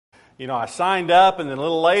I signed up, and then a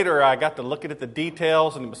little later I got to looking at the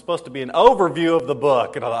details, and it was supposed to be an overview of the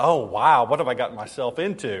book. And I thought, oh, wow, what have I gotten myself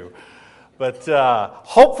into? But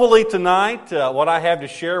hopefully tonight, what I have to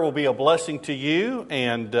share will be a blessing to you,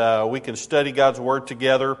 and we can study God's Word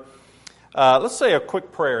together. Let's say a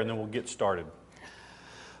quick prayer, and then we'll get started.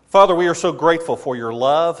 Father, we are so grateful for your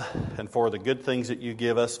love and for the good things that you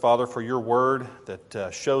give us. Father, for your Word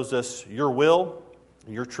that shows us your will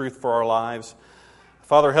and your truth for our lives.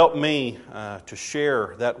 Father, help me to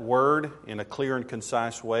share that Word in a clear and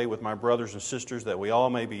concise way with my brothers and sisters, that we all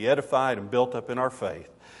may be edified and built up in our faith.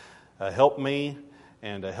 Help me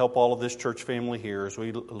and help all of this church family here as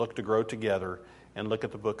we look to grow together and look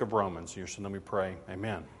at the book of Romans. Here, so let me pray.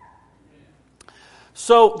 Amen.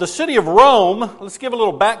 So the city of Rome, let's give a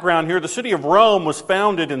little background here. The city of Rome was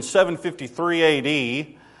founded in 753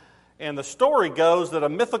 A.D., and the story goes that a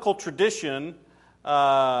mythical tradition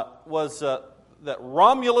was that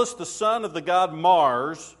Romulus, the son of the god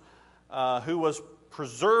Mars, who was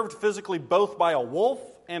preserved physically both by a wolf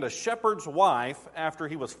and a shepherd's wife, after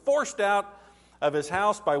he was forced out of his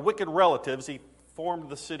house by wicked relatives, he formed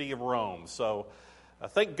the city of Rome. So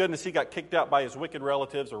thank goodness he got kicked out by his wicked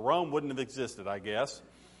relatives, or Rome wouldn't have existed, I guess.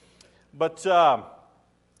 But,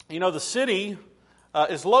 the city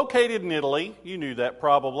is located in Italy. You knew that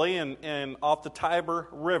probably, and off the Tiber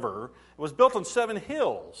River. It was built on 7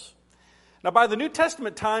 hills. Now, by the New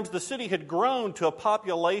Testament times, the city had grown to a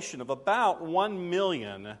population of about 1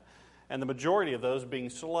 million, and the majority of those being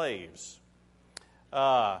slaves.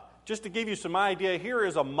 Just to give you some idea, here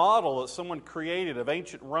is a model that someone created of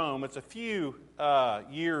ancient Rome. It's a few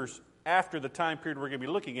years after the time period we're going to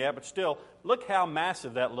be looking at, but still, look how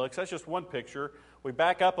massive that looks. That's just one picture. We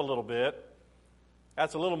back up a little bit.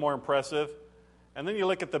 That's a little more impressive. And then you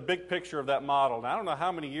look at the big picture of that model. Now, I don't know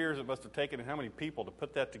how many years it must have taken and how many people to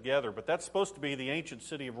put that together, but that's supposed to be the ancient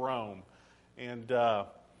city of Rome. And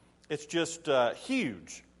it's just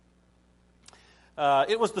huge.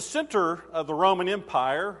 It was the center of the Roman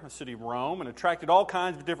Empire, the city of Rome, and attracted all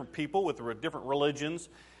kinds of different people with different religions.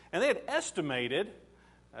 And they had estimated,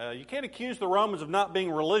 you can't accuse the Romans of not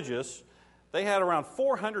being religious, they had around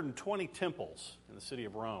 420 temples in the city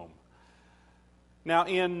of Rome. Now,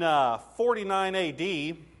 in 49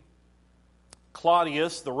 A.D.,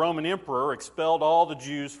 Claudius, the Roman emperor, expelled all the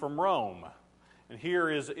Jews from Rome. And here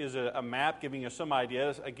is a map giving us some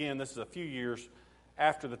ideas. Again, this is a few years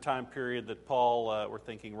after the time period that Paul, we're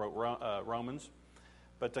thinking, wrote Romans.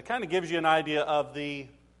 But it kind of gives you an idea of the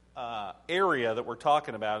area that we're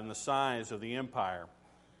talking about and the size of the empire.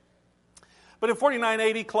 But in 49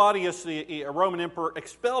 A.D., Claudius, the Roman emperor,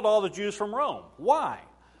 expelled all the Jews from Rome. Why?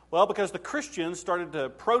 Well, because the Christians started to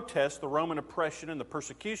protest the Roman oppression and the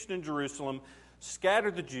persecution in Jerusalem,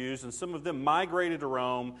 scattered the Jews, and some of them migrated to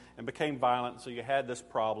Rome and became violent, so you had this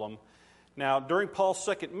problem. Now, during Paul's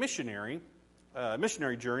second missionary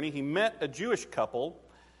journey, he met a Jewish couple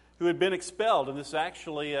who had been expelled, and this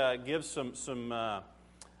actually gives some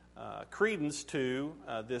credence to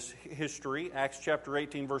this history. Acts chapter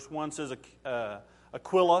 18, verse 1 says,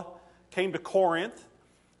 Aquila came to Corinth,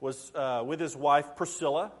 was with his wife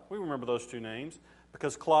Priscilla. We remember those two names,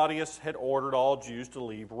 because Claudius had ordered all Jews to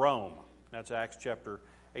leave Rome. That's Acts chapter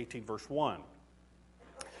 18, verse 1.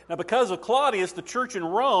 Now, because of Claudius, the church in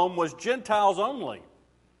Rome was Gentiles only.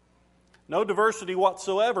 No diversity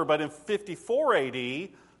whatsoever, but in 54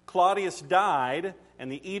 A.D., Claudius died,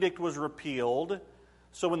 and the edict was repealed.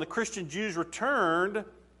 So when the Christian Jews returned,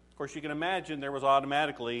 of course you can imagine there was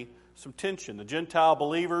automatically some tension. The Gentile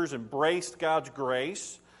believers embraced God's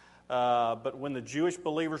grace, but when the Jewish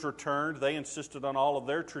believers returned, they insisted on all of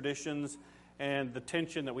their traditions, and the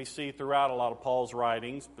tension that we see throughout a lot of Paul's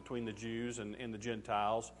writings between the Jews and the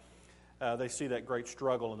Gentiles, they see that great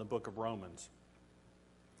struggle in the book of Romans.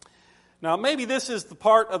 Now, maybe this is the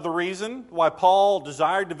part of the reason why Paul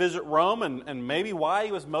desired to visit Rome, and maybe why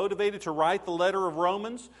he was motivated to write the letter of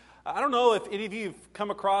Romans. I don't know if any of you have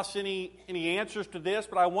come across any answers to this,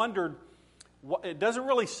 but I wondered, it doesn't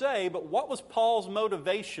really say, but what was Paul's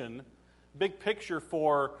motivation, big picture,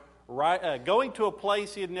 for going to a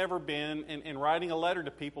place he had never been and writing a letter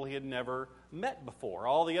to people he had never met before?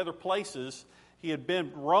 All the other places he had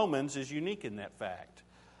been, Romans is unique in that fact.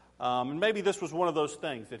 And maybe this was one of those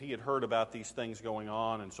things that he had heard about these things going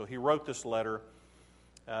on, and so he wrote this letter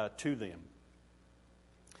to them.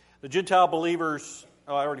 The Gentile believers,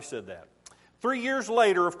 I already said that. 3 years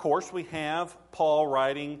later, of course, we have Paul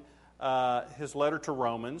writing his letter to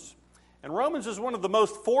Romans. And Romans is one of the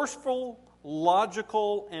most forceful,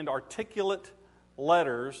 logical, and articulate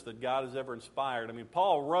letters that God has ever inspired. I mean,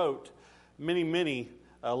 Paul wrote many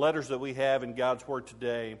letters that we have in God's Word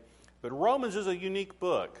today. But Romans is a unique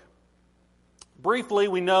book. Briefly,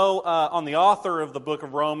 we know on the author of the book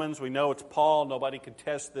of Romans, we know it's Paul. Nobody can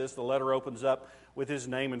test this. The letter opens up with his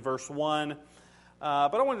name in verse 1.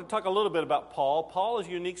 But I wanted to talk a little bit about Paul. Paul is a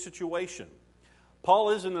unique situation. Paul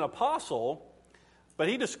isn't an apostle, but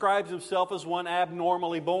he describes himself as one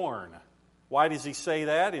abnormally born. Why does he say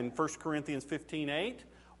that in 1 Corinthians 15:8?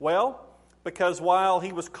 Well, because while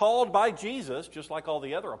he was called by Jesus, just like all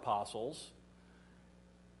the other apostles,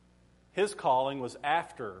 his calling was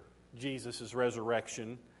after Jesus'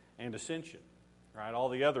 resurrection and ascension. Right? All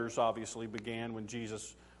the others obviously began when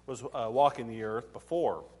Jesus was walking the earth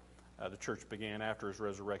before the church began after his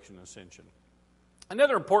resurrection and ascension.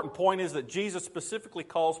 Another important point is that Jesus specifically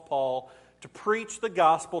calls Paul to preach the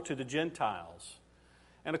gospel to the Gentiles.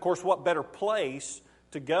 And of course, what better place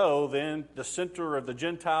to go than the center of the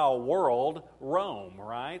Gentile world, Rome,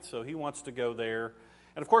 right? So he wants to go there.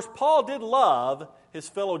 And of course, Paul did love his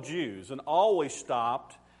fellow Jews and always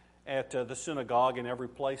stopped at the synagogue in every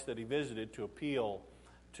place that he visited to appeal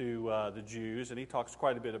to the Jews. And he talks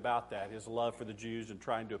quite a bit about that, his love for the Jews and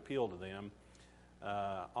trying to appeal to them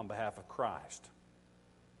on behalf of Christ.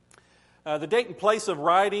 The date and place of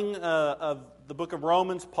writing of the book of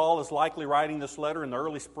Romans, Paul is likely writing this letter in the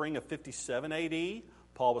early spring of 57 A.D.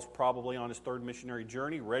 Paul was probably on his third missionary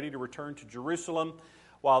journey, ready to return to Jerusalem,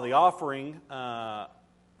 while the offering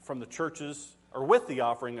from the churches, or with the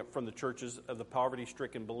offering from the churches of the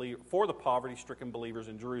poverty-stricken for the poverty-stricken believers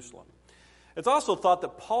in Jerusalem. It's also thought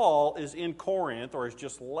that Paul is in Corinth, or has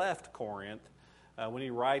just left Corinth, when he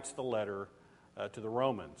writes the letter to the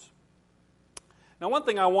Romans. Now, one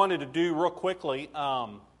thing I wanted to do real quickly,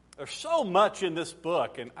 there's so much in this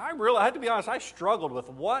book, and I had to be honest, I struggled with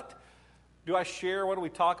what do I share, what do we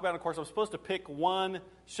talk about? And of course, I'm supposed to pick one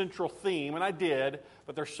central theme, and I did,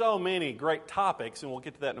 but there's so many great topics, and we'll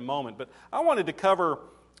get to that in a moment. But I wanted to cover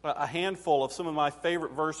a handful of some of my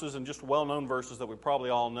favorite verses and just well-known verses that we probably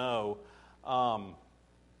all know.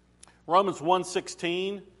 Romans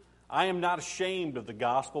 1:16, I am not ashamed of the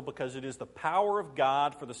gospel because it is the power of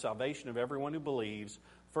God for the salvation of everyone who believes,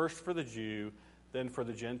 first for the Jew, then for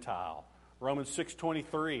the Gentile. Romans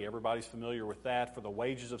 6:23, everybody's familiar with that. For the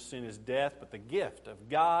wages of sin is death, but the gift of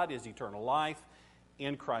God is eternal life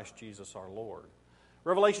in Christ Jesus our Lord.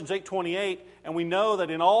 Revelations 8:28, and we know that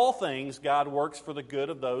in all things God works for the good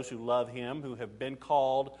of those who love Him, who have been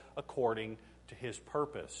called according to His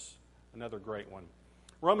purpose. Another great one.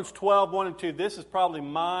 Romans 12:1 and 2, this is probably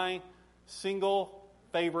my single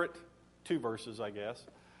favorite two verses, I guess,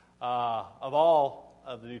 of all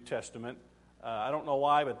of the New Testament. I don't know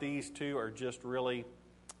why, but these two are just really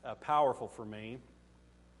powerful for me.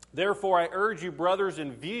 Therefore, I urge you, brothers,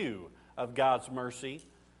 in view of God's mercy,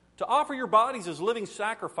 to offer your bodies as living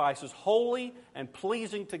sacrifices, holy and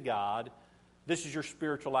pleasing to God. This is your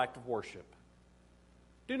spiritual act of worship.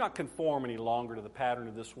 Do not conform any longer to the pattern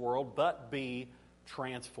of this world, but be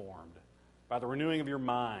transformed by the renewing of your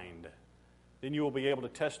mind. Then you will be able to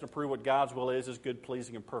test and approve what God's will is, His good,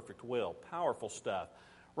 pleasing, and perfect will. Powerful stuff.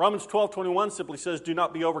 Romans 12:21 simply says, do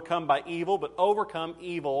not be overcome by evil, but overcome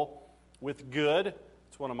evil with good.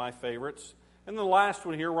 It's one of my favorites. And the last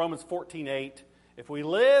one here, Romans 14:8, if we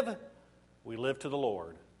live, we live to the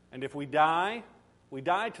Lord. And if we die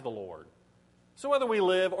to the Lord. So whether we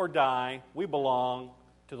live or die, we belong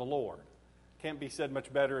to the Lord. Can't be said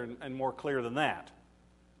much better and more clear than that.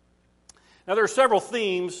 Now, there are several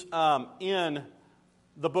themes in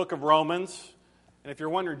the book of Romans. And if you're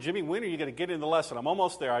wondering, Jimmy, when are you going to get into the lesson? I'm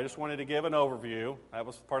almost there. I just wanted to give an overview. That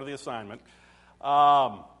was part of the assignment.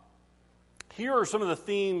 Here are some of the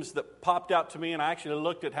themes that popped out to me, and I actually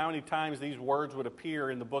looked at how many times these words would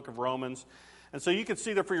appear in the book of Romans. And so you can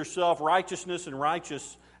see there for yourself, righteousness and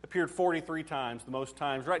righteous appeared 43 times, the most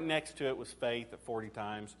times. Right next to it was faith at 40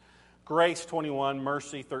 times. Grace, 21,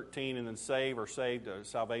 mercy, 13, and then save or saved,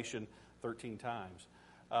 salvation, 13 times.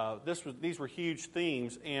 These were huge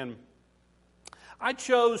themes, and I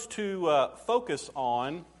chose to focus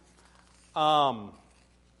on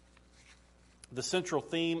the central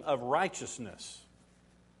theme of righteousness.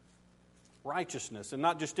 Righteousness, and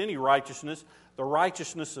not just any righteousness, the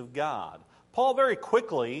righteousness of God. Paul very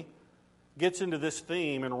quickly gets into this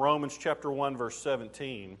theme in Romans chapter 1, verse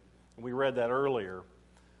 17. We read that earlier.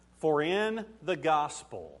 For in the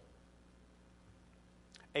gospel,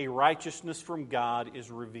 a righteousness from God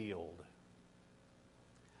is revealed.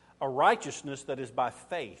 A righteousness that is by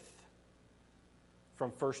faith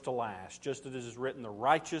from first to last. Just as it is written, the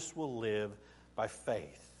righteous will live by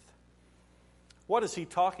faith. What is he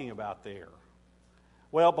talking about there?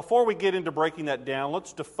 Well, before we get into breaking that down,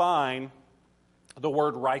 let's define the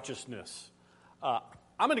word righteousness. I'm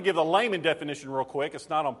going to give the layman definition real quick. It's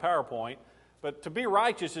not on PowerPoint. But to be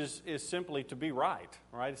righteous is simply to be right,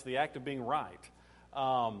 right? It's the act of being right.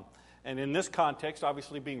 And in this context,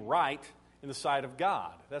 obviously being right in the sight of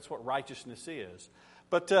God. That's what righteousness is.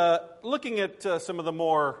 But looking at some of the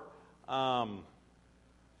more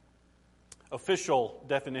official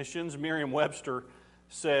definitions, Merriam-Webster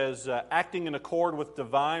says, acting in accord with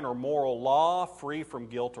divine or moral law, free from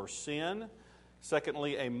guilt or sin.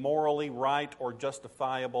 Secondly, a morally right or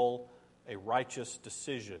justifiable, a righteous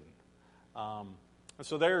decision.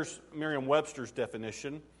 So there's Merriam-Webster's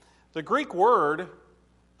definition. The Greek word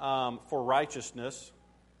for righteousness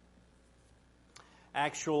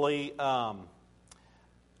actually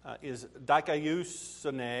is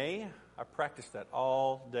dikaiosune. I practiced that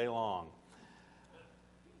all day long.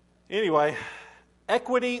 Anyway,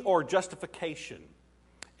 equity or justification.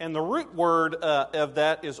 And the root word of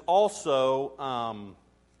that is also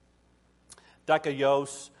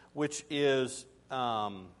dikaios, which is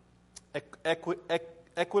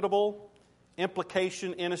equitable,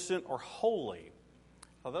 implication, innocent, or holy.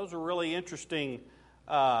 Now, those are really interesting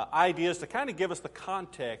ideas to kind of give us the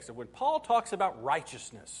context of when Paul talks about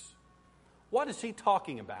righteousness. What is he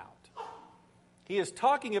talking about? He is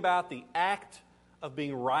talking about the act of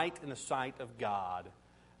being right in the sight of God,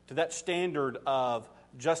 to that standard of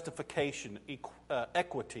justification,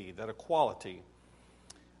 equity, that equality.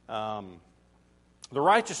 The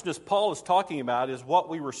righteousness Paul is talking about is what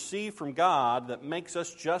we receive from God that makes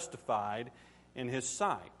us justified in His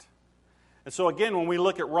sight. And so again, when we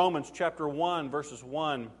look at Romans chapter 1, verse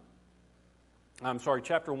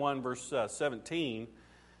 17,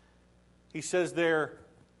 he says there,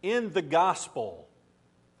 in the gospel,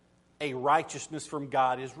 a righteousness from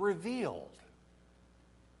God is revealed.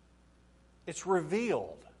 It's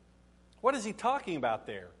revealed. What is he talking about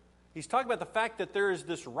there? He's talking about the fact that there is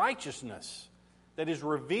this righteousness that is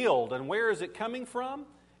revealed. And where is it coming from?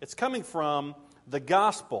 It's coming from the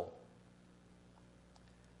gospel.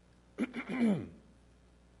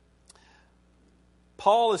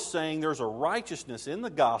 Paul is saying there's a righteousness in the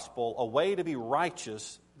gospel, a way to be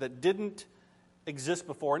righteous that didn't exist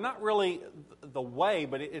before. Not really the way,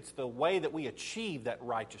 but it's the way that we achieve that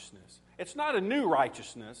righteousness. It's not a new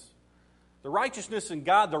righteousness. The righteousness in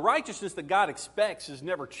God, the righteousness that God expects has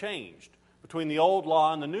never changed between the old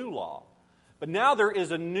law and the new law. But now there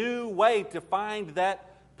is a new way to find that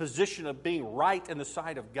position of being right in the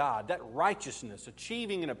sight of God, that righteousness,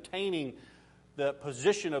 achieving and obtaining the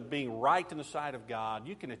position of being right in the sight of God.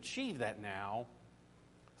 You can achieve that now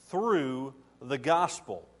through the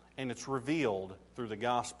gospel, and it's revealed through the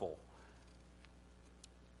gospel.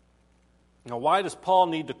 Now, why does Paul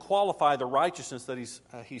need to qualify the righteousness that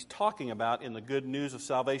he's talking about in the good news of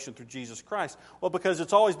salvation through Jesus Christ? Well, because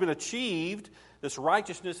it's always been achieved, this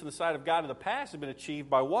righteousness in the sight of God in the past has been achieved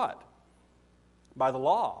by what? By the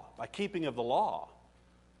law, by keeping of the law.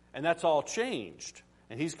 And that's all changed.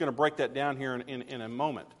 And he's going to break that down here in a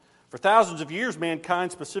moment. For thousands of years,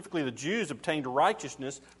 mankind, specifically the Jews, obtained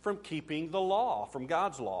righteousness from keeping the law, from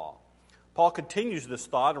God's law. Paul continues this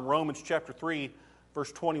thought in Romans chapter 3,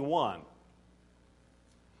 verse 21.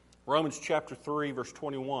 Romans chapter 3, verse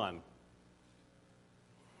 21.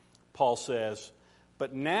 Paul says,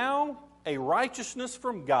 "But now a righteousness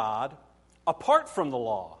from God, apart from the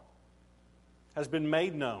law, has been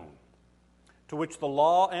made known, to which the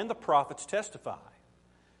law and the prophets testify.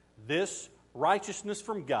 This righteousness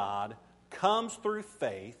from God comes through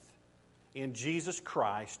faith in Jesus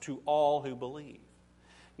Christ to all who believe."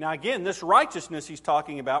 Now again, this righteousness he's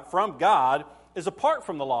talking about from God is apart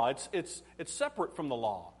from the law. It's separate from the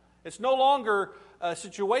law. It's no longer a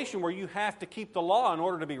situation where you have to keep the law in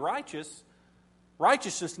order to be righteous.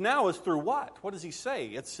 Righteousness now is through what? What does he say?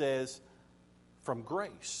 It says, from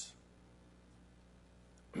grace.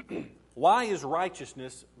 Why is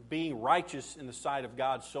righteousness, being righteous in the sight of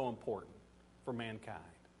God, so important for mankind?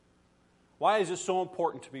 Why is it so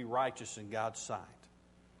important to be righteous in God's sight?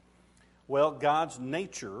 Well, God's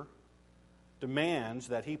nature demands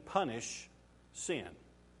that He punish sin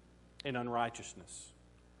and unrighteousness.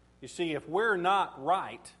 You see, if we're not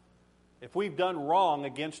right, if we've done wrong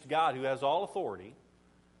against God who has all authority,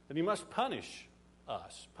 then He must punish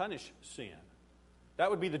us, punish sin.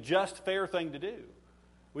 That would be the just, fair thing to do.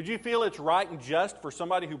 Would you feel it's right and just for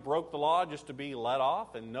somebody who broke the law just to be let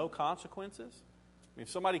off and no consequences? I mean,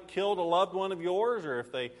 if somebody killed a loved one of yours, or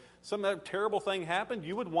if some terrible thing happened,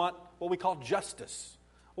 you would want what we call justice.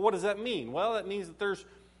 Well, what does that mean? Well, that means that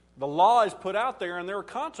the law is put out there and there are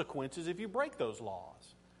consequences if you break those laws.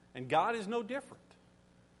 And God is no different.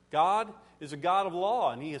 God is a God of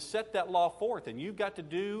law, and He has set that law forth, and you've got to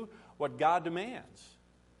do what God demands.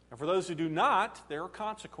 And for those who do not, there are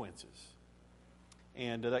consequences.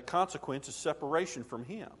 And that consequence is separation from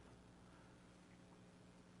Him.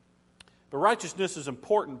 But righteousness is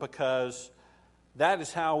important because that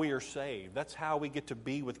is how we are saved. That's how we get to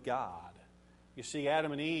be with God. You see,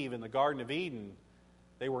 Adam and Eve in the Garden of Eden,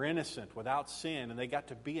 they were innocent, without sin, and they got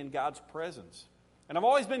to be in God's presence. And I've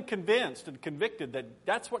always been convinced and convicted that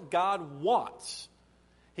that's what God wants.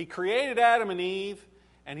 He created Adam and Eve,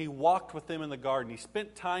 and He walked with them in the garden. He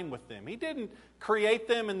spent time with them. He didn't create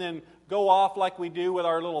them and then go off like we do with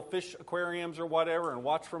our little fish aquariums or whatever and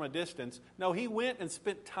watch from a distance. No, He went and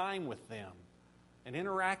spent time with them and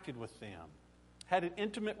interacted with them, had an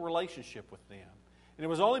intimate relationship with them. And it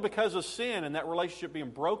was only because of sin and that relationship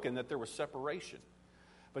being broken that there was separation.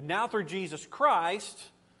 But now through Jesus Christ,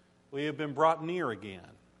 we have been brought near again.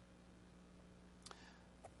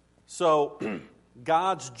 So,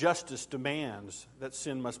 God's justice demands that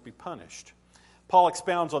sin must be punished. Paul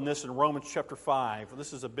expounds on this in Romans chapter 5.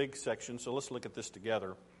 This is a big section, so let's look at this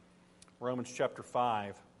together. Romans chapter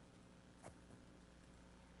 5.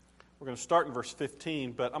 We're going to start in verse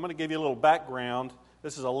 15, but I'm going to give you a little background.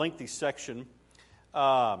 This is a lengthy section.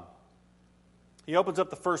 He opens up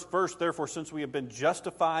the first verse, therefore, since we have been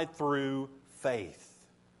justified through faith,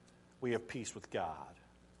 we have peace with God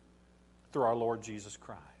through our Lord Jesus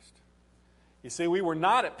Christ. You see, we were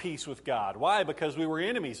not at peace with God. Why? Because we were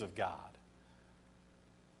enemies of God.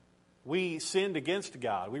 We sinned against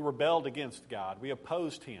God. We rebelled against God. We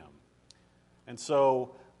opposed Him. And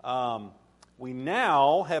so we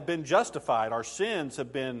now have been justified. Our sins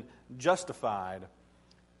have been justified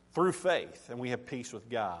through faith, and we have peace with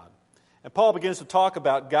God. And Paul begins to talk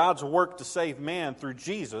about God's work to save man through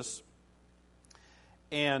Jesus.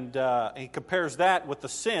 And he compares that with the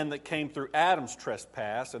sin that came through Adam's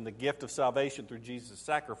trespass and the gift of salvation through Jesus'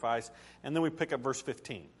 sacrifice. And then we pick up verse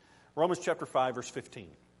 15. Romans chapter 5, verse 15.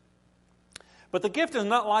 But the gift is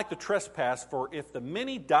not like the trespass, for if the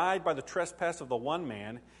many died by the trespass of the one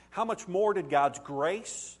man, how much more did God's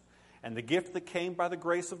grace and the gift that came by the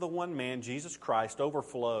grace of the one man, Jesus Christ,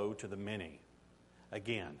 overflow to the many?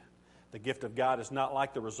 Again, the gift of God is not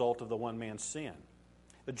like the result of the one man's sin.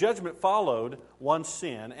 The judgment followed one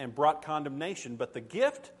sin and brought condemnation, but the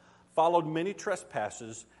gift followed many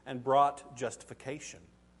trespasses and brought justification.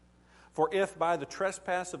 For if by the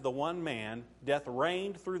trespass of the one man death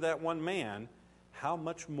reigned through that one man, how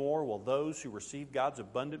much more will those who receive God's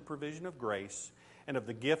abundant provision of grace and of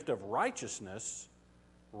the gift of righteousness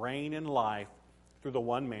reign in life through the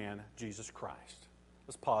one man, Jesus Christ?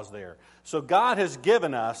 Let's pause there. So God has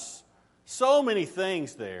given us so many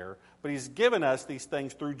things there, but He's given us these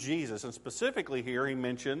things through Jesus. And specifically here He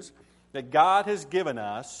mentions that God has given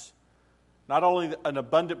us not only an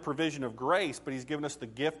abundant provision of grace, but He's given us the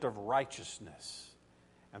gift of righteousness.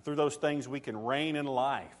 And through those things we can reign in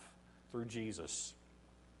life through Jesus.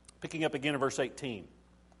 Picking up again in verse 18.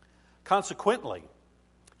 Consequently,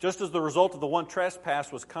 just as the result of the one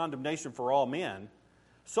trespass was condemnation for all men,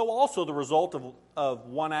 so also the result of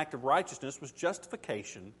one act of righteousness was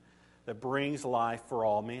justification that brings life for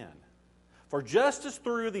all men. For just as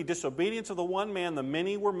through the disobedience of the one man the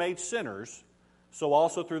many were made sinners, so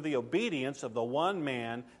also through the obedience of the one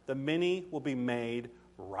man the many will be made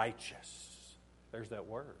righteous. There's that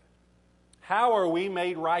word. How are we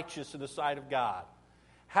made righteous in the sight of God?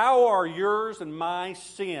 How are yours and my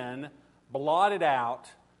sin blotted out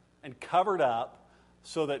and covered up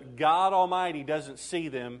so that God Almighty doesn't see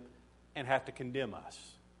them and have to condemn us?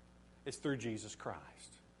 It's through Jesus Christ.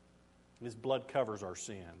 His blood covers our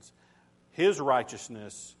sins. His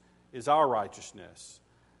righteousness is our righteousness.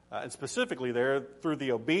 And specifically there, through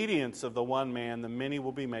the obedience of the one man, the many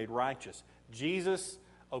will be made righteous. Jesus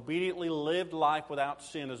obediently lived life without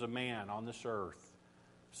sin as a man on this earth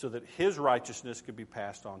so that His righteousness could be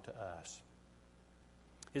passed on to us.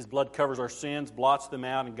 His blood covers our sins, blots them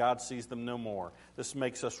out, and God sees them no more. This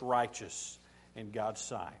makes us righteous in God's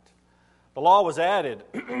sight. The law was added,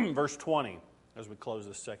 verse 20, as we close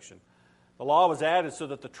this section. The law was added so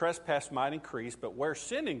that the trespass might increase, but where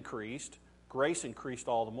sin increased, grace increased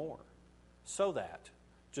all the more. So that,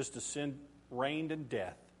 just as sin reigned in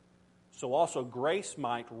death, so also grace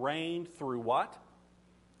might reign through what?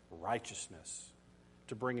 Righteousness,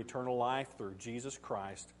 to bring eternal life through Jesus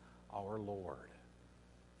Christ our Lord.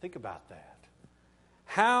 Think about that.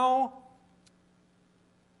 How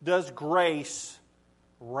does grace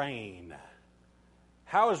reign?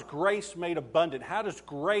 How is grace made abundant? How does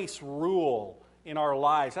grace rule in our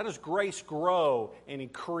lives? How does grace grow and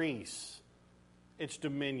increase its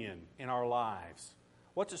dominion in our lives?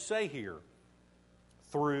 What's it say here?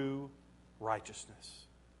 Through righteousness.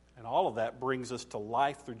 And all of that brings us to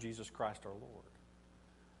life through Jesus Christ our Lord.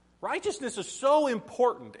 Righteousness is so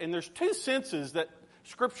important, and there's two senses that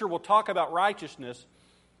Scripture will talk about righteousness,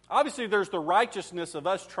 obviously there's the righteousness of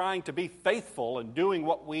us trying to be faithful and doing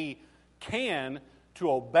what we can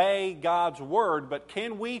to obey God's Word, but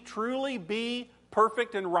can we truly be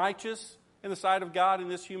perfect and righteous in the sight of God in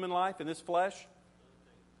this human life, in this flesh?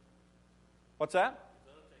 What's that?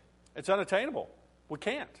 It's unattainable. We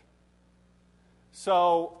can't.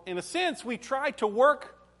 So, in a sense, we try to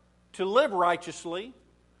work to live righteously,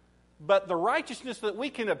 but the righteousness that we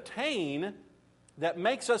can obtain that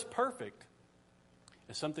makes us perfect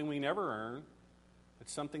is something we never earn.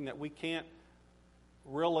 It's something that we can't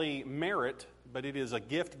really merit, but it is a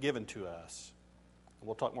gift given to us.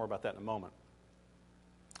 We'll talk more about that in a moment.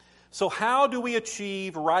 So how do we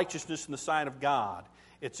achieve righteousness in the sight of God?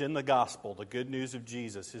 It's in the gospel, the good news of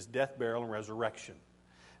Jesus, His death, burial, and resurrection.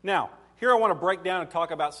 Now, here I want to break down and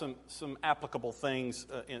talk about some applicable things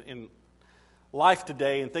in life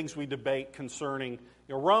today and things we debate concerning,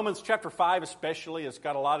 Romans chapter 5 especially has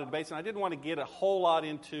got a lot of debates, and I didn't want to get a whole lot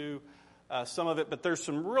into some of it, but there's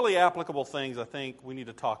some really applicable things I think we need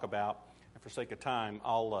to talk about. And for sake of time,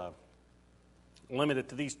 I'll limit it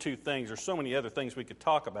to these two things. There's so many other things we could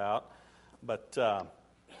talk about, but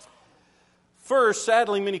first,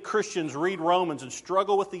 sadly, many Christians read Romans and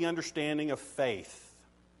struggle with the understanding of faith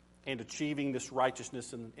and achieving this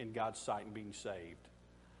righteousness in God's sight and being saved.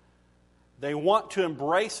 They want to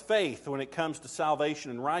embrace faith when it comes to salvation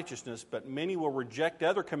and righteousness, but many will reject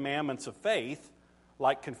other commandments of faith,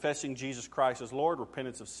 like confessing Jesus Christ as Lord,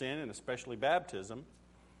 repentance of sin, and especially baptism.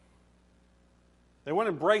 They want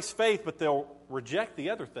to embrace faith, but they'll reject the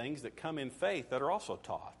other things that come in faith that are also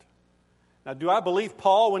taught. Now, do I believe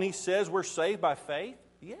Paul when he says we're saved by faith?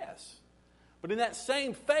 Yes. But in that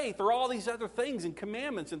same faith are all these other things and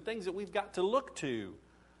commandments and things that we've got to look to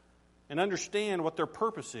and understand what their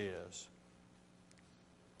purpose is.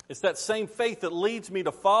 It's that same faith that leads me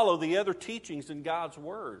to follow the other teachings in God's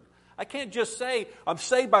Word. I can't just say I'm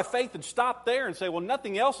saved by faith and stop there and say, well,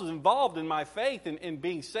 nothing else is involved in my faith in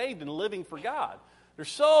being saved and living for God.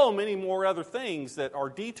 There's so many more other things that are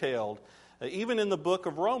detailed, even in the book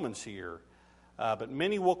of Romans here. But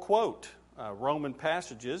many will quote Roman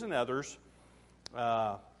passages and others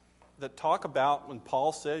that talk about when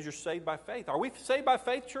Paul says you're saved by faith. Are we saved by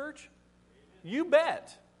faith, church? You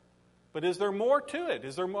bet. But is there more to it?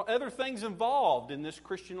 Is there other things involved in this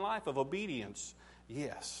Christian life of obedience?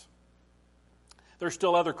 Yes. There's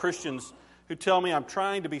still other Christians who tell me I'm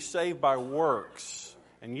trying to be saved by works.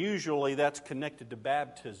 And usually that's connected to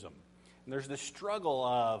baptism. And there's this struggle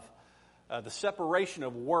of the separation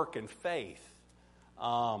of work and faith.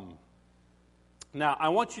 Now, I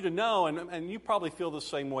want you to know, and you probably feel the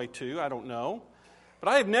same way too, I don't know, but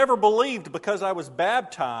I have never believed because I was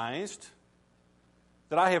baptized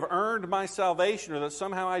that I have earned my salvation or that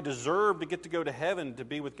somehow I deserve to get to go to heaven to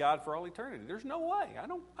be with God for all eternity. There's no way. I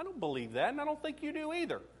don't believe that, and I don't think you do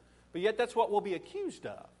either. But yet that's what we'll be accused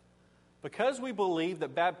of. Because we believe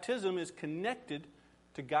that baptism is connected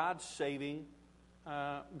to God's saving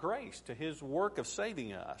grace, to His work of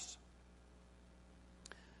saving us.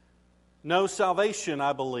 No, salvation,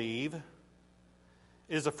 I believe,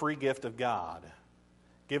 is a free gift of God,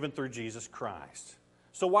 given through Jesus Christ.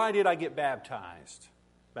 So why did I get baptized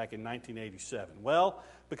back in 1987? Well,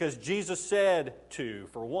 because Jesus said to,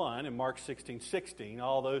 for one, in Mark 16:16,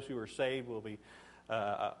 all those who are saved will be, who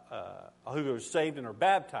are saved and are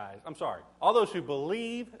baptized. I'm sorry, all those who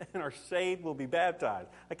believe and are saved will be baptized.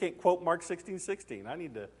 I can't quote Mark 16:16. I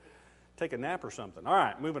need to take a nap or something. All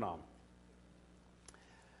right, moving on.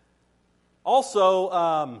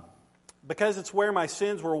 Also, because it's where my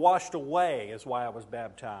sins were washed away is why I was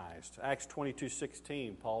baptized. Acts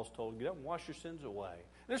 22:16, Paul's told, get up and wash your sins away.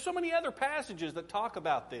 There's so many other passages that talk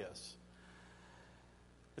about this.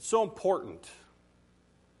 It's so important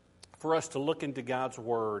for us to look into God's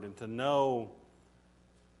Word and to know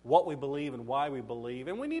what we believe and why we believe.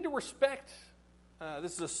 And we need to respect,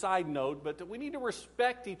 this is a side note, but we need to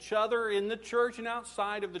respect each other in the church and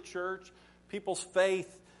outside of the church, people's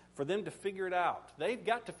faith, for them to figure it out. They've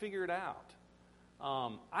got to figure it out.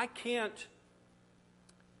 I can't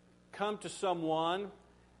come to someone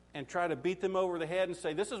and try to beat them over the head and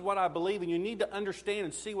say, this is what I believe, and you need to understand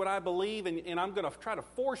and see what I believe, and I'm going to try to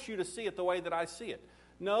force you to see it the way that I see it.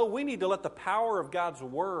 No, we need to let the power of God's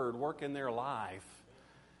Word work in their life.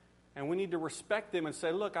 And we need to respect them and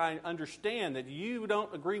say, look, I understand that you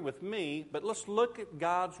don't agree with me, but let's look at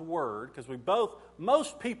God's Word, because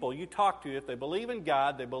most people you talk to, if they believe in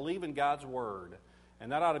God, they believe in God's Word.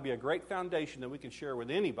 And that ought to be a great foundation that we can share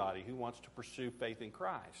with anybody who wants to pursue faith in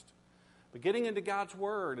Christ. But getting into God's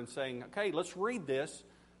Word and saying, okay, let's read this.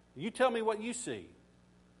 You tell me what you see.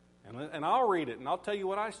 And I'll read it, and I'll tell you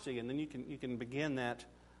what I see, and then you can begin that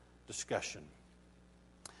discussion.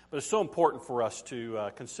 But it's so important for us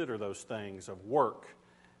to consider those things of work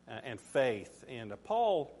and faith. And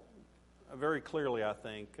Paul very clearly, I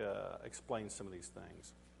think, explains some of these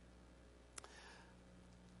things.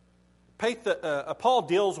 Paul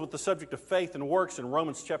deals with the subject of faith and works in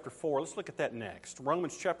Romans chapter 4. Let's look at that next.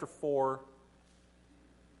 Romans chapter 4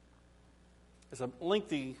 is a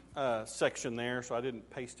lengthy section there, so I didn't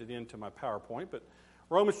paste it into my PowerPoint. But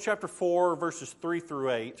Romans chapter 4, verses 3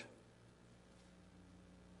 through 8.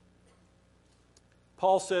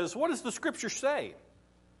 Paul says, what does the Scripture say?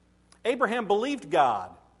 Abraham believed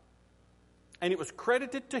God, and it was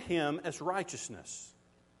credited to him as righteousness.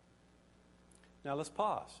 Now let's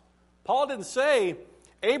pause. Paul didn't say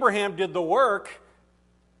Abraham did the work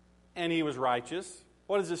and he was righteous.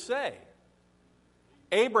 What does it say?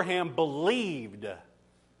 Abraham believed.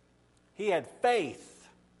 He had faith,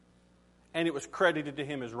 and it was credited to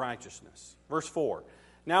him as righteousness. Verse 4.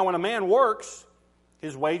 Now when a man works,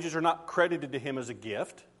 his wages are not credited to him as a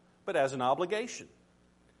gift, but as an obligation.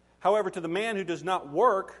 However, to the man who does not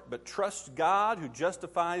work, but trusts God who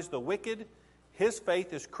justifies the wicked, his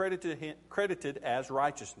faith is credited as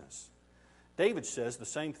righteousness. David says the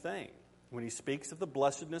same thing when he speaks of the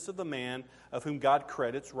blessedness of the man of whom God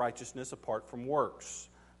credits righteousness apart from works.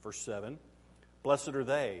 Verse 7, blessed are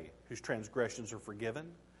they whose transgressions are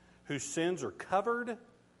forgiven, whose sins are covered.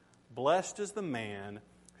 Blessed is the man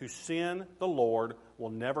whose sin the Lord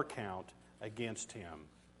will never count against him.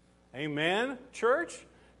 Amen, church?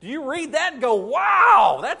 Do you read that and go,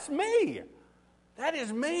 wow, that's me. That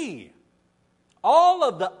is me. All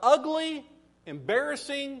of the ugly,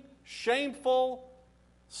 embarrassing, shameful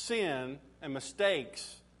sin and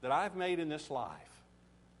mistakes that I've made in this life,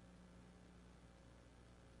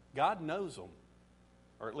 God knows them,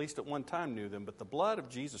 or at least at one time knew them, but the blood of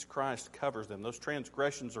Jesus Christ covers them. Those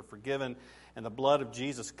transgressions are forgiven, and the blood of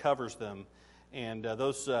Jesus covers them, and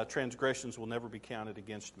those transgressions will never be counted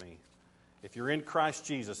against me. If you're in Christ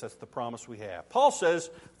Jesus, that's the promise we have. Paul says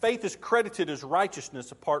faith is credited as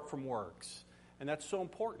righteousness apart from works, and that's so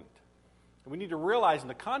important. And we need to realize in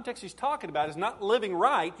the context he's talking about is not living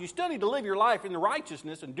right. You still need to live your life in the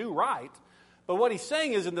righteousness and do right. But what he's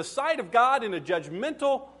saying is in the sight of God, in a judgment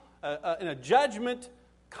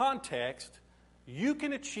context, you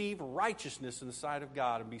can achieve righteousness in the sight of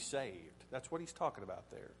God and be saved. That's what he's talking about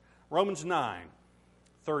there. Romans 9,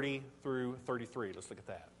 30 through 33. Let's look at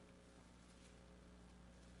that.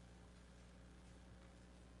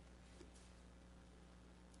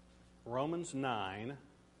 Romans 9,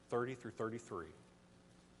 30 through 33.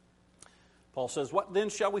 Paul says, what then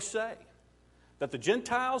shall we say? That the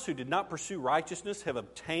Gentiles who did not pursue righteousness have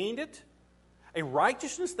obtained it, a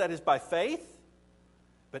righteousness that is by faith?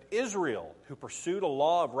 But Israel, who pursued a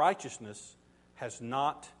law of righteousness, has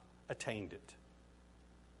not attained it.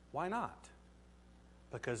 Why not?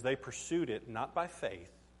 Because they pursued it not by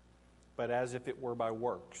faith, but as if it were by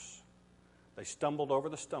works. They stumbled over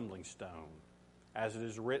the stumbling stone. As it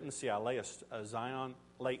is written, see, I lay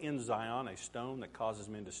in Zion a stone that causes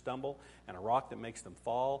men to stumble, and a rock that makes them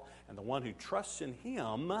fall, and the one who trusts in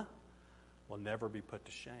him will never be put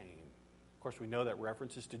to shame. Of course, we know that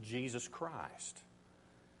references to Jesus Christ.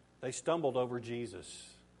 They stumbled over Jesus.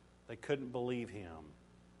 They couldn't believe him.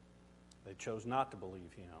 They chose not to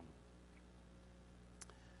believe him.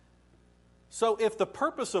 So if the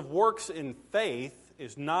purpose of works in faith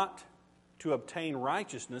is not to obtain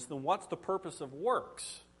righteousness, then what's the purpose of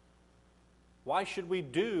works? Why should we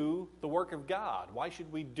do the work of God? Why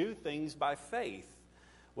should we do things by faith?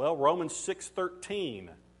 Well, Romans 6:13.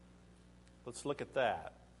 Let's look at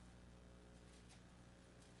that.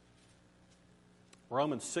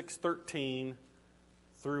 Romans 6:13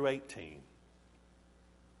 through 18.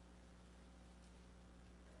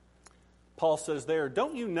 Paul says there,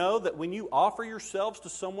 don't you know that when you offer yourselves to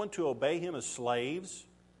someone to obey him as slaves,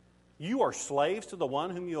 you are slaves to the one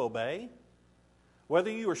whom you obey? Whether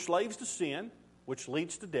you are slaves to sin, which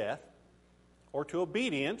leads to death, or to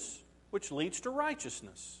obedience, which leads to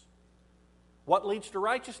righteousness. What leads to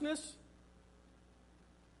righteousness?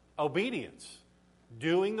 Obedience.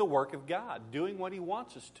 Doing the work of God. Doing what he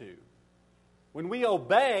wants us to. When we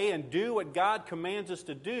obey and do what God commands us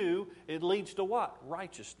to do, it leads to what?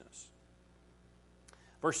 Righteousness.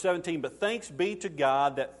 Verse 17, but thanks be to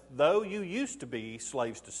God that though you used to be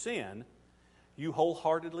slaves to sin, you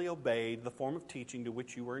wholeheartedly obeyed the form of teaching to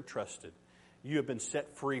which you were entrusted. You have been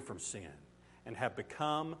set free from sin and have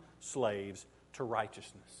become slaves to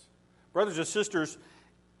righteousness. Brothers and sisters,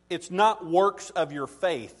 it's not works of your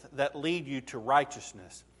faith that lead you to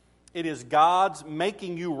righteousness. It is God's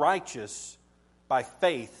making you righteous by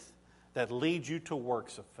faith that leads you to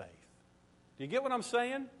works of faith. Do you get what I'm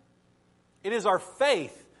saying? It is our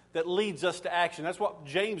faith that leads us to action. That's what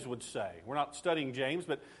James would say. We're not studying James,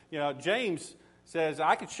 but James says,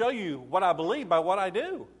 I can show you what I believe by what I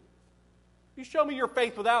do. You show me your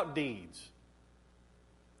faith without deeds.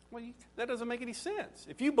 Well, that doesn't make any sense.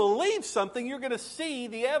 If you believe something, you're going to see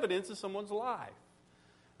the evidence in someone's life.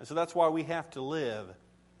 And so that's why we have to live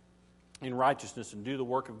in righteousness and do the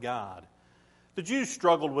work of God. The Jews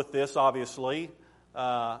struggled with this, obviously.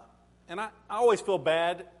 And I always feel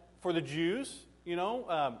bad for the Jews.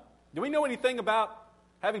 Do we know anything about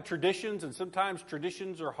having traditions, and sometimes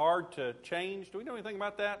traditions are hard to change? Do we know anything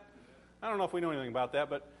about that? I don't know if we know anything about that,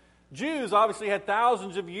 but Jews obviously had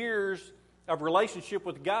thousands of years of relationship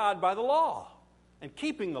with God by the law and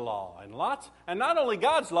keeping the law. And not only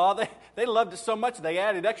God's law, they loved it so much they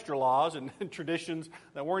added extra laws and traditions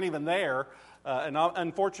that weren't even there, and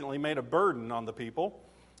unfortunately made a burden on the people.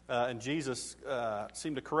 And Jesus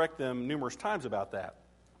seemed to correct them numerous times about that.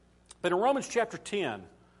 But in Romans chapter 10,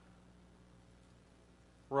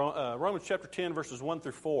 verses 1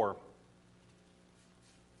 through 4,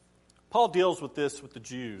 Paul deals with this with the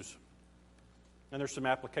Jews. And there's some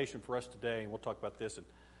application for us today, and we'll talk about this. And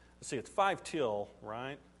let's see, it's 5 till,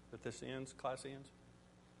 right, that this ends, class ends?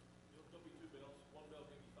 There'll be 2 bells. One bell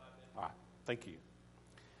can be 5 minutes. All right, thank you.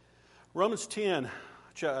 Romans 10,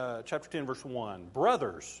 chapter 10, verse 1.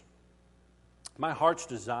 Brothers, my heart's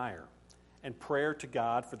desire and prayer to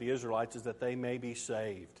God for the Israelites is that they may be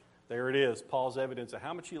saved. There it is, Paul's evidence of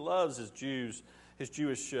how much he loves his Jews, his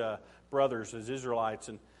Jewish brothers, his Israelites,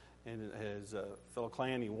 and his fellow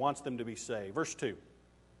clan. He wants them to be saved. Verse 2.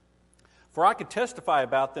 For I can testify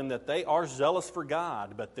about them that they are zealous for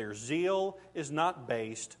God, but their zeal is not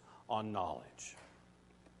based on knowledge.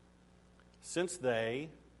 Since they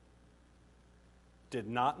did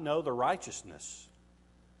not know the righteousness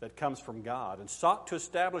that comes from God and sought to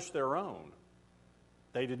establish their own,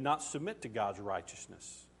 they did not submit to God's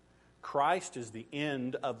righteousness. Christ is the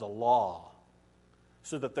end of the law,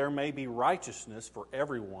 so that there may be righteousness for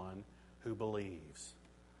everyone who believes.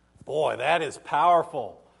 Boy, that is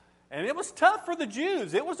powerful. And it was tough for the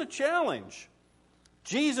Jews. It was a challenge.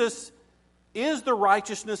 Jesus is the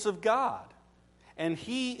righteousness of God. And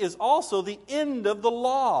He is also the end of the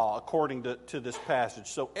law, according to this passage.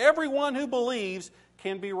 So everyone who believes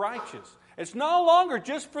can be righteous. It's no longer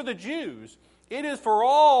just for the Jews. It is for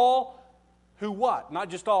all who what? Not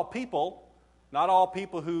just all people. Not all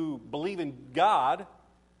people who believe in God,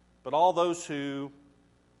 but all those who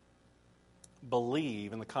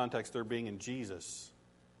believe in the context they're being in Jesus.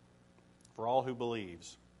 For all who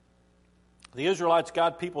believes. The Israelites,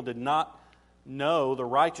 God people, did not know the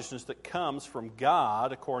righteousness that comes from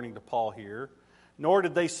God, according to Paul here, nor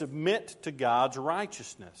did they submit to God's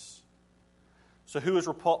righteousness. So who is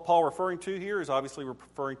Paul referring to here? He's obviously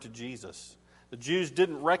referring to Jesus. The Jews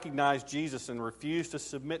didn't recognize Jesus and refused to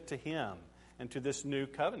submit to Him and to this new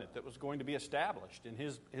covenant that was going to be established in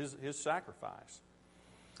His sacrifice.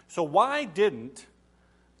 So why didn't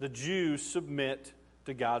the Jews submit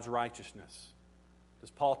to God's righteousness?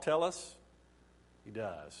 Does Paul tell us? He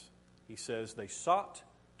does. He says they sought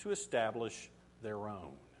to establish their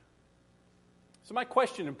own. So my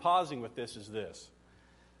question in pausing with this is this.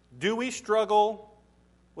 Do we struggle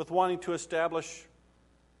with wanting to establish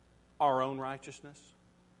our own righteousness?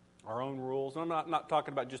 Our own rules? And I'm not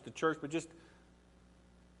talking about just the church, but just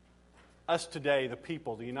us today, the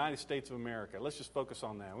people, the United States of America. Let's just focus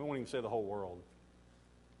on that. We won't even say the whole world.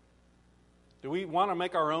 Do we want to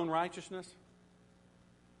make our own righteousness?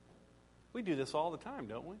 We do this all the time,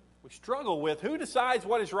 don't we? We struggle with who decides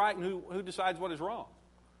what is right and who decides what is wrong.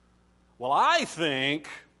 Well, I think,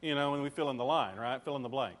 when we fill in the line, right? Fill in the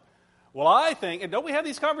blank. Well, I think, and don't we have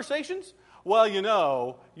these conversations? Well,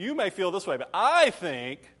 you may feel this way, but I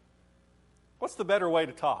think, what's the better way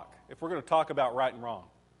to talk if we're going to talk about right and wrong?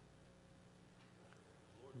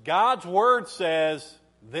 God's Word says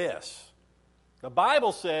this. The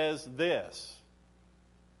Bible says this.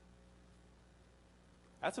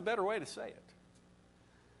 That's a better way to say it.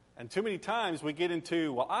 And too many times we get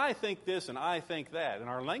into, well, I think this and I think that, and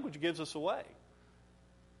our language gives us away.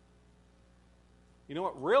 You know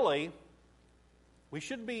what? Really, we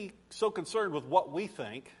shouldn't be so concerned with what we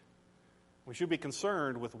think. We should be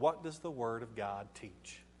concerned with what does the Word of God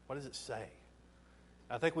teach? What does it say?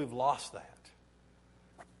 I think we've lost that.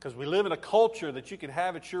 Because we live in a culture that you can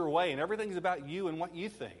have it your way, and everything's about you and what you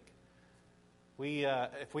think.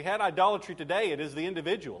 If we had idolatry today, it is the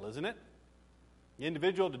individual, isn't it? The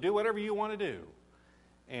individual to do whatever you want to do.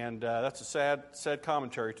 And that's a sad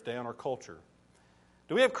commentary today on our culture.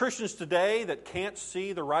 Do we have Christians today that can't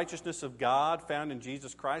see the righteousness of God found in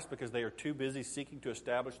Jesus Christ because they are too busy seeking to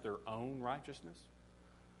establish their own righteousness?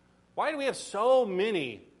 Why do we have so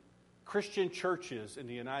many Christian churches in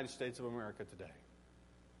the United States of America today?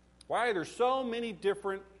 Why are there so many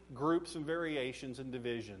different groups and variations and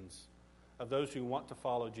divisions of those who want to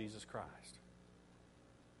follow Jesus Christ?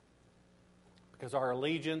 Because our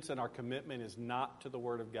allegiance and our commitment is not to the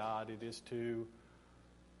Word of God, it is to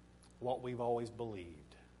what we've always believed.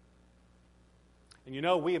 And you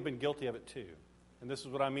know, we have been guilty of it too. And this is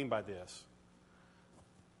what I mean by this.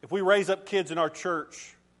 If we raise up kids in our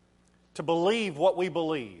church to believe what we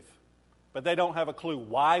believe, but they don't have a clue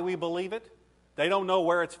why we believe it, they don't know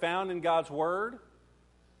where it's found in God's Word,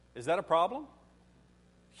 is that a problem?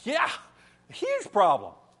 Yeah, a huge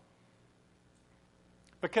problem.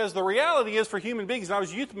 Because the reality is for human beings, and I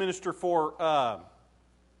was a youth minister for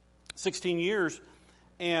 16 years,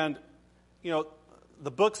 and, you know, the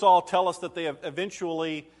books all tell us that they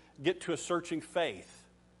eventually get to a searching faith.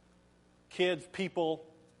 Kids, people,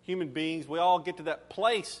 human beings, we all get to that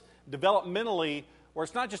place developmentally where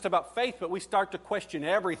it's not just about faith, but we start to question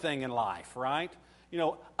everything in life, right? You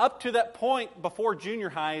know, up to that point before junior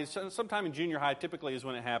high, sometime in junior high typically is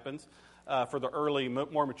when it happens for the early,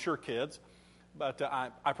 more mature kids. But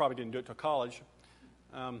I probably didn't do it till college.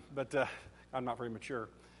 But I'm not very mature.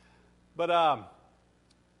 But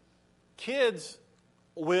kids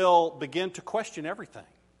will begin to question everything.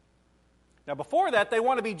 Now, before that, they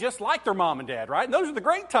want to be just like their mom and dad, right? And those are the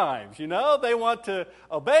great times, you know. They want to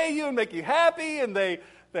obey you and make you happy, and they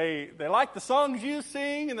like the songs you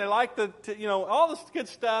sing, and they like all this good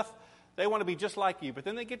stuff. They want to be just like you. But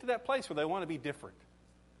then they get to that place where they want to be different.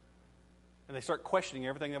 And they start questioning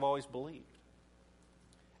everything they've always believed.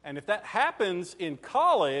 And if that happens in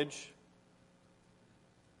college,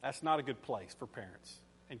 that's not a good place for parents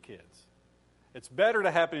and kids. It's better to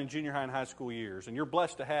happen in junior high and high school years. And you're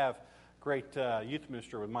blessed to have great youth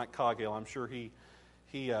minister with Mike Coghill. I'm sure he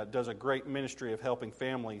does a great ministry of helping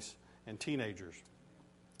families and teenagers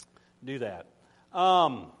do that.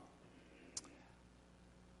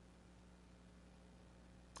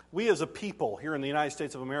 We as a people here in the United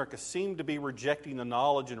States of America seem to be rejecting the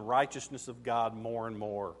knowledge and righteousness of God more and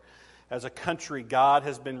more. As a country, God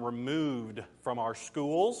has been removed from our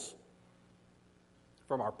schools,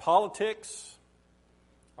 from our politics,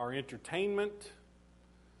 our entertainment,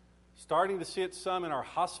 starting to see it some in our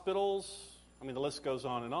hospitals. I mean, the list goes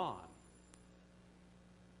on and on.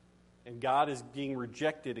 And God is being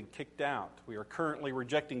rejected and kicked out. We are currently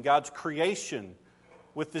rejecting God's creation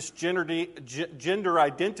with this gender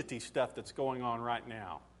identity stuff that's going on right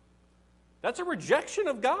now. That's a rejection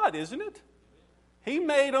of God, isn't it? He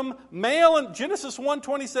made them male in Genesis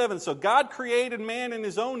 1:27. So God created man in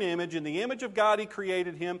His own image. In the image of God He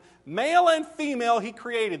created him. Male and female He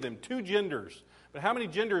created them. 2 genders. But how many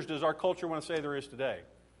genders does our culture want to say there is today?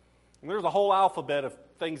 And there's a whole alphabet of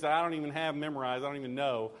things that I don't even have memorized. I don't even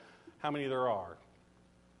know how many there are.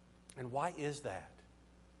 And why is that?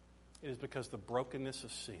 It is because of the brokenness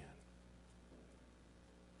of sin.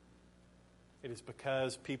 It is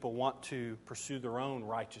because people want to pursue their own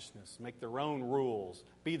righteousness, make their own rules,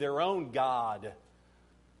 be their own God,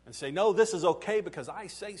 and say, no, this is okay because I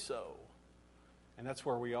say so. And that's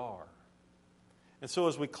where we are. And so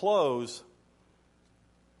as we close,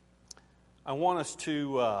 I want us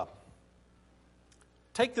to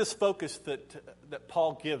take this focus that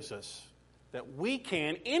Paul gives us, that we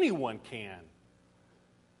can, anyone can,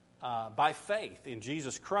 by faith in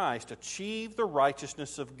Jesus Christ, achieve the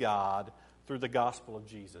righteousness of God through the gospel of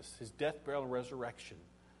Jesus, His death, burial, and resurrection.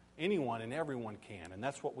 Anyone and everyone can, and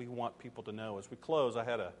that's what we want people to know. As we close, I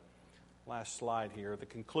had a last slide here, the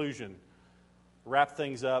conclusion. Wrap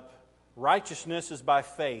things up. Righteousness is by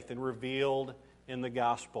faith and revealed in the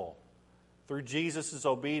gospel. Through Jesus'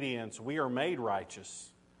 obedience, we are made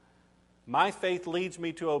righteous. My faith leads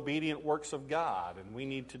me to obedient works of God, and we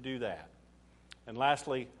need to do that. And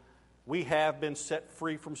lastly, we have been set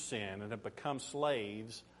free from sin and have become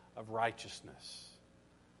slaves of righteousness.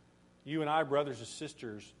 You and I, brothers and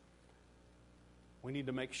sisters, we need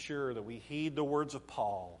to make sure that we heed the words of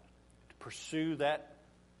Paul, to pursue that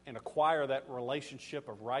and acquire that relationship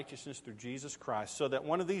of righteousness through Jesus Christ, so that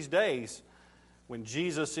one of these days, when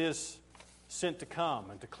Jesus is sent to come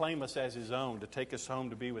and to claim us as His own, to take us home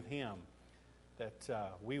to be with Him,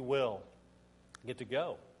 that we will get to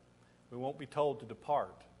go. We won't be told to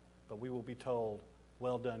depart, but we will be told,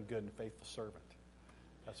 well done, good and faithful servant.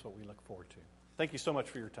 That's what we look forward to. Thank you so much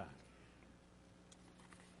for your time.